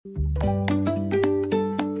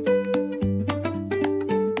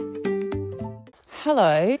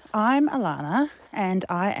Hello, I'm Alana and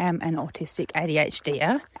I am an autistic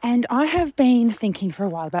ADHDer, and I have been thinking for a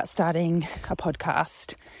while about starting a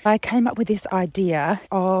podcast. I came up with this idea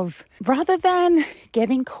of, rather than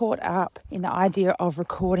getting caught up in the idea of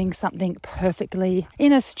recording something perfectly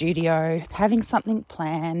in a studio, having something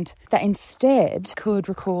planned, that instead could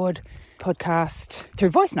record podcast through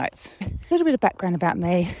voice notes. A little bit of background about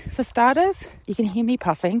me. For starters, you can hear me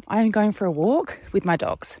puffing. I am going for a walk with my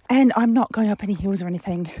dogs, and I'm not going up any hills or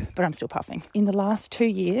anything, but I'm still puffing. In the last 2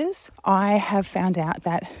 years, I have found out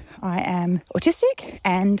that I am autistic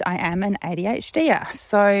and I am an ADHDer.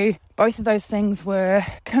 So both of those things were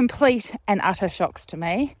complete and utter shocks to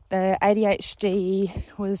me. The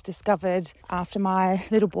ADHD was discovered after my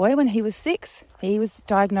little boy when he was 6. He was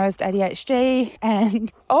diagnosed ADHD,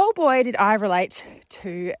 and oh boy, did I relate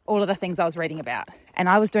to all of the things I was reading about. And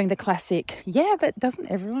I was doing the classic, yeah, but doesn't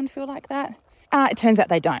everyone feel like that? It turns out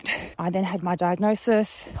they don't. I then had my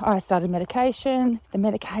diagnosis. I started medication. The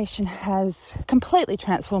medication has completely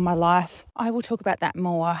transformed my life. I will talk about that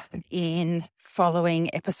more in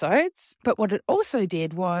following episodes. But what it also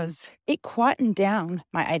did was it quietened down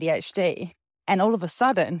my ADHD. And all of a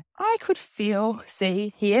sudden, I could feel,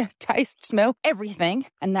 see, hear, taste, smell, everything.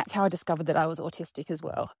 And that's how I discovered that I was autistic as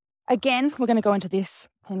well. Again, we're going to go into this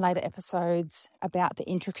in later episodes about the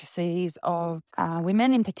intricacies of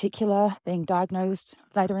women in particular being diagnosed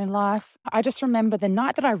later in life. I just remember the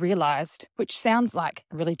night that I realised, which sounds like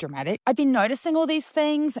really dramatic, I'd been noticing all these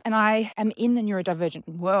things, and I am in the neurodivergent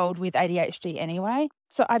world with ADHD anyway.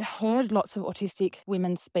 So I'd heard lots of autistic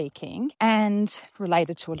women speaking and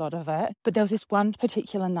related to a lot of it. But there was this one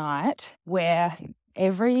particular night where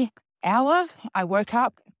every hour I woke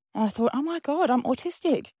up and I thought, oh my God, I'm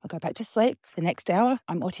autistic. I go back to sleep. The next hour,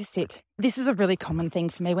 I'm autistic. This is a really common thing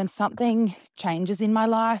for me when something changes in my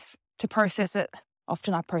life to process it.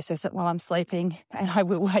 Often I process it while I'm sleeping, and I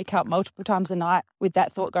will wake up multiple times a night with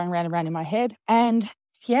that thought going round and round in my head. And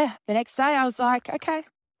yeah, the next day I was like, okay,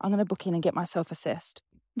 I'm going to book in and get myself assessed.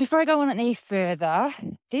 Before I go on any further,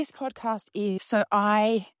 this podcast is so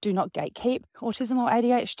I do not gatekeep autism or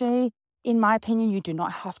ADHD. In my opinion, you do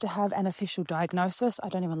not have to have an official diagnosis. I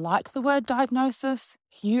don't even like the word diagnosis.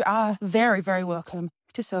 You are very, very welcome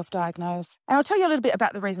to self-diagnose. And I'll tell you a little bit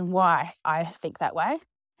about the reason why I think that way.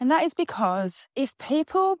 And that is because if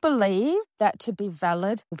people believe that to be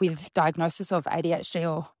valid with diagnosis of ADHD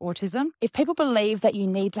or autism, if people believe that you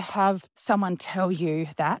need to have someone tell you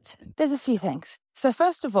that, there's a few things. So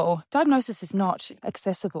first of all, diagnosis is not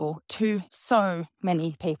accessible to so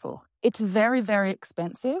many people. It's very, very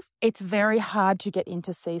expensive. It's very hard to get in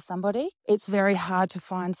to see somebody. It's very hard to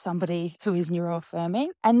find somebody who is neuroaffirming.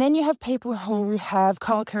 And then you have people who have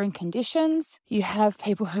co-occurring conditions. You have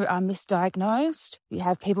people who are misdiagnosed. You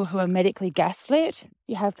have people who are medically gaslit.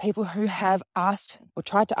 You have people who have asked or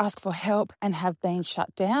tried to ask for help and have been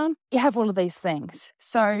shut down. You have all of these things.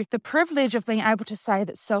 So the privilege of being able to say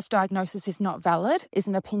that self-diagnosis is not valid is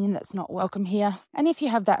an opinion that's not welcome here. And if you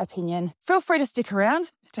have that opinion, feel free to stick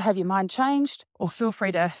around to have your mind changed, or feel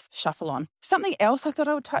free to shuffle on. Something else I thought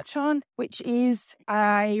I would touch on, which is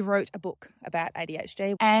I wrote a book about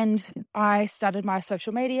ADHD, and I started my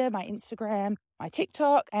social media, my Instagram, my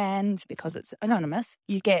TikTok, and because it's anonymous,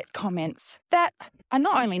 you get comments that are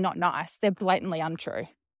not only not nice, they're blatantly untrue.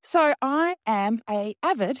 So I am an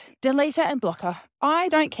avid deleter and blocker. I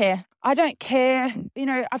don't care. You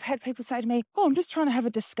know, I've had people say to me, oh, I'm just trying to have a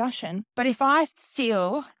discussion. But if I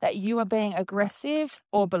feel that you are being aggressive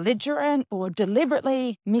or belligerent or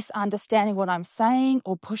deliberately misunderstanding what I'm saying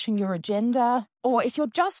or pushing your agenda, or if you're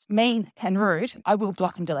just mean and rude, I will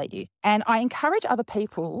block and delete you. And I encourage other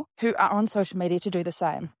people who are on social media to do the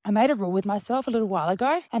same. I made a rule with myself a little while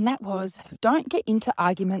ago, and that was don't get into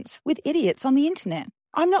arguments with idiots on the internet.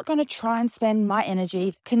 I'm not going to try and spend my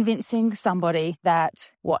energy convincing somebody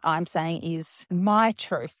that what I'm saying is my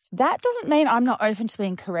truth. That doesn't mean I'm not open to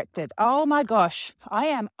being corrected. Oh my gosh, I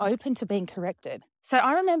am open to being corrected. So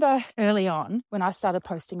I remember early on when I started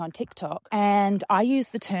posting on TikTok, and I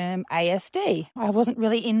used the term ASD. I wasn't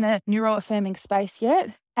really in the neuroaffirming space yet.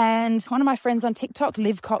 And one of my friends on TikTok,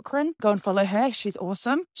 Liv Cochran, go and follow her. She's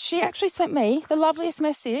awesome. She actually sent me the loveliest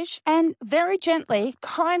message and very gently,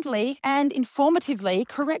 kindly and informatively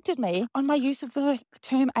corrected me on my use of the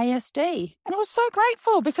term ASD. And I was so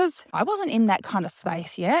grateful because I wasn't in that kind of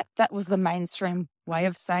space yet. That was the mainstream way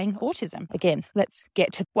of saying autism. Again, let's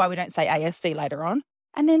get to why we don't say ASD later on.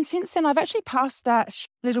 And then since then, I've actually passed that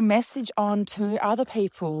little message on to other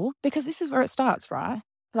people because this is where it starts, right?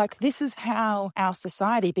 Like, this is how our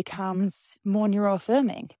society becomes more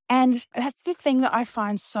neuroaffirming. And that's the thing that I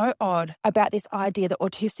find so odd about this idea that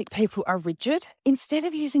autistic people are rigid. Instead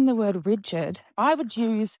of using the word rigid, I would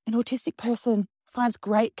use an autistic person finds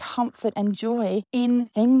great comfort and joy in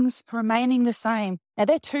things remaining the same. Now,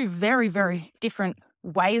 they're two very, very different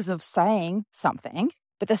ways of saying something,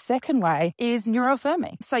 but the second way is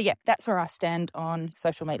neuroaffirming. So yeah, that's where I stand on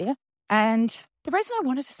social media. And the reason I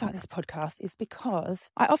wanted to start this podcast is because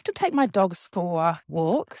I often take my dogs for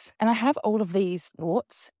walks and I have all of these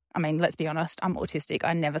thoughts. I mean, let's be honest, I'm autistic.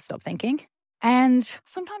 I never stop thinking. And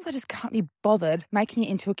sometimes I just can't be bothered making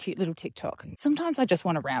it into a cute little TikTok. Sometimes I just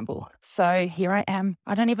want to ramble. So here I am.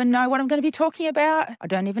 I don't even know what I'm going to be talking about. I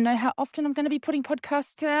don't even know how often I'm going to be putting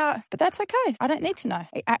podcasts out, but that's okay. I don't need to know.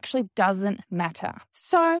 It actually doesn't matter.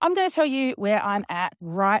 So I'm going to tell you where I'm at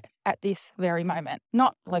right at this very moment.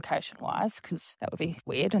 Not location-wise, because that would be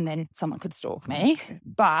weird and then someone could stalk me.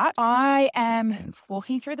 But I am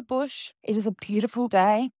walking through the bush. It is a beautiful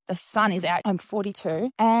day. The sun is out. I'm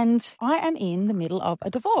 42 and I am in the middle of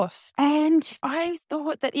a divorce. And I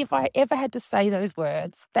thought that if I ever had to say those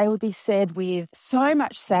words, they would be said with so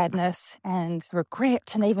much sadness and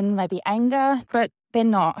regret and even maybe anger. But they're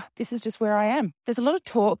not. This is just where I am. There's a lot of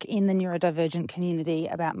talk in the neurodivergent community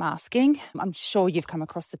about masking. I'm sure you've come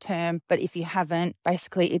across the term, but if you haven't,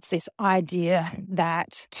 basically it's this idea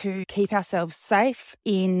that to keep ourselves safe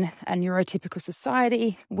in a neurotypical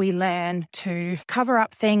society, we learn to cover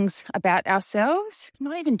up things about ourselves,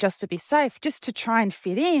 not even just to be safe, just to try and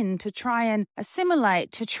fit in, to try and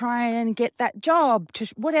assimilate, to try and get that job, to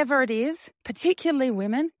whatever it is. Particularly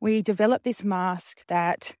women, we develop this mask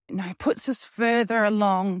that, puts us further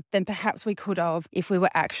along than perhaps we could have if we were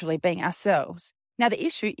actually being ourselves. Now, the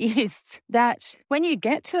issue is that when you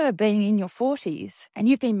get to being in your 40s and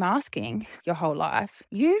you've been masking your whole life,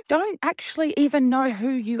 you don't actually even know who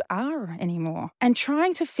you are anymore. And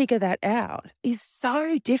trying to figure that out is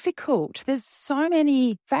so difficult. There's so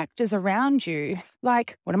many factors around you.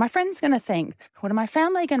 Like, what are my friends going to think? What are my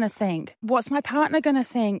family going to think? What's my partner going to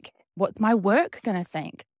think? What's my work going to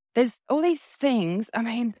think? There's all these things. I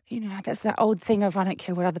mean, that's that old thing of I don't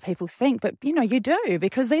care what other people think, but, you do,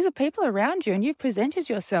 because these are people around you and you've presented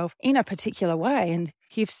yourself in a particular way and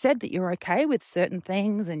you've said that you're okay with certain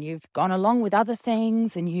things and you've gone along with other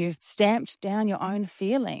things and you've stamped down your own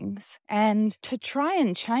feelings. And to try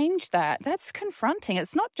and change that, that's confronting.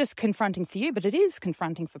 It's not just confronting for you, but it is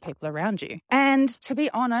confronting for people around you. And to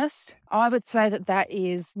be honest, I would say that that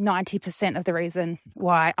is 90% of the reason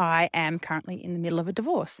why I am currently in the middle of a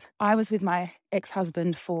divorce. I was with my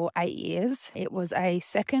ex-husband for 8 years. It was a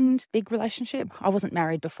second big relationship. I wasn't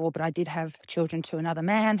married before, but I did have children to another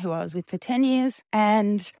man who I was with for 10 years.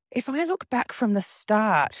 And if I look back from the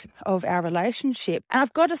start of our relationship, and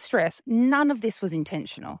I've got to stress, none of this was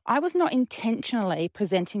intentional. I was not intentionally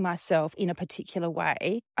presenting myself in a particular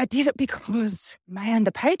way. I did it because,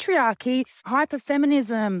 the patriarchy,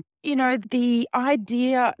 hyperfeminism, the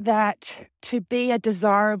idea that to be a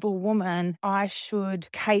desirable woman, I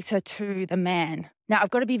should cater to the man. Now, I've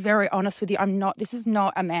got to be very honest with you. This is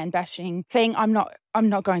not a man bashing thing. I'm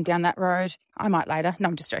not going down that road. I might later. No,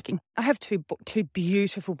 I'm just joking. I have two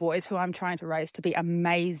beautiful boys who I'm trying to raise to be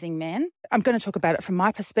amazing men. I'm going to talk about it from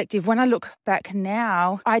my perspective. When I look back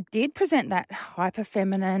now, I did present that hyper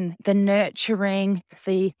feminine, the nurturing,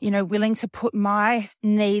 the, willing to put my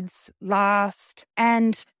needs last.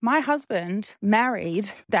 And my husband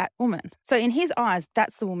married that woman. So in his eyes,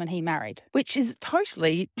 that's the woman he married, which is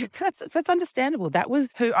totally, that's understandable. That was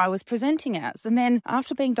who I was presenting as. And then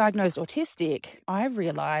after being diagnosed autistic, I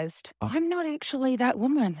realised I'm not actually that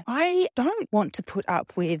woman. I don't want to put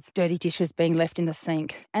up with dirty dishes being left in the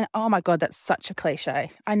sink. And oh my God, that's such a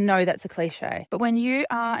cliche. I know that's a cliche. But when you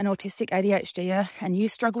are an autistic ADHDer and you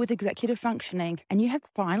struggle with executive functioning and you have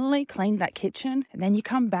finally cleaned that kitchen and then you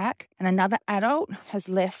come back and another adult has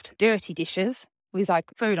left dirty dishes with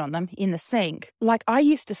food on them in the sink. I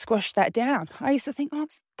used to squash that down. I used to think, oh,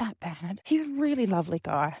 it's that bad. He's a really lovely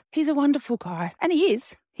guy. He's a wonderful guy. And he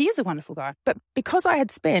is. He is a wonderful guy. But because I had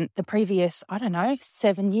spent the previous,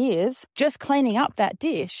 7 years just cleaning up that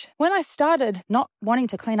dish, when I started not wanting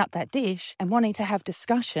to clean up that dish and wanting to have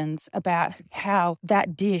discussions about how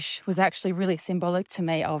that dish was actually really symbolic to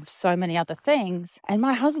me of so many other things, and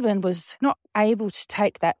my husband was not able to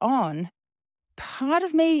take that on, part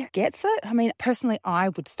of me gets it. Personally, I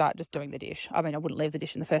would start just doing the dish. I wouldn't leave the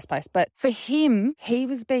dish in the first place. But for him, he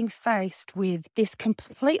was being faced with this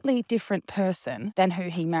completely different person than who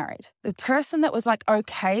he married. The person that was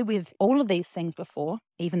okay with all of these things before,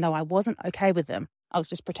 even though I wasn't okay with them. I was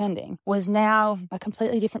just pretending, was now a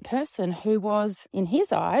completely different person who was, in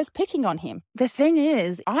his eyes, picking on him. The thing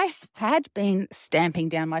is, I had been stamping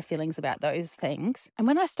down my feelings about those things. And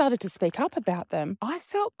when I started to speak up about them, I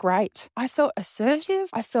felt great. I felt assertive.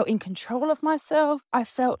 I felt in control of myself. I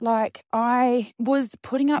felt like I was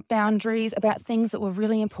putting up boundaries about things that were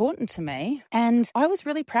really important to me. And I was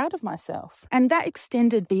really proud of myself. And that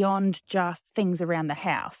extended beyond just things around the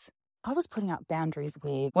house. I was putting up boundaries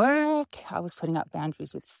with work. I was putting up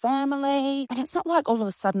boundaries with family. And it's not like all of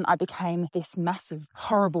a sudden I became this massive,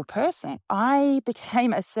 horrible person. I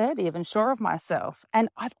became assertive and sure of myself. And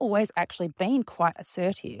I've always actually been quite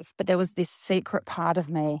assertive. But there was this secret part of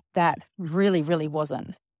me that really, really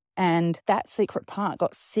wasn't. And that secret part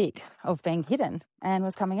got sick of being hidden and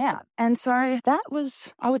was coming out. And so that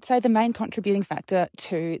was, I would say, the main contributing factor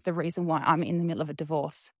to the reason why I'm in the middle of a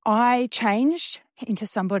divorce. I changed into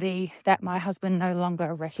somebody that my husband no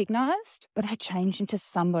longer recognized, but I changed into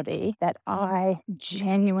somebody that I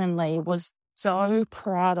genuinely was so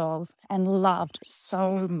proud of and loved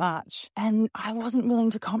so much. And I wasn't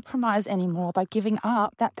willing to compromise anymore by giving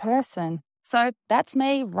up that person. So that's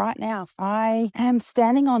me right now. I am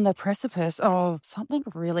standing on the precipice of something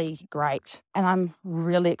really great, and I'm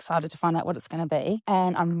really excited to find out what it's going to be.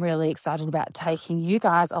 And I'm really excited about taking you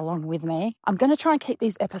guys along with me. I'm going to try and keep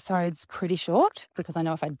these episodes pretty short because I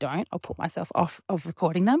know if I don't, I'll put myself off of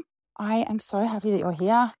recording them. I am so happy that you're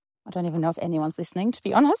here. I don't even know if anyone's listening, to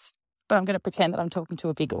be honest, but I'm going to pretend that I'm talking to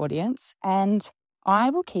a big audience, and I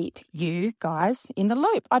will keep you guys in the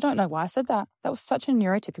loop. I don't know why I said that. That was such a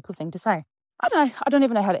neurotypical thing to say. I don't know. I don't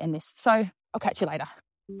even know how to end this. So I'll catch you later.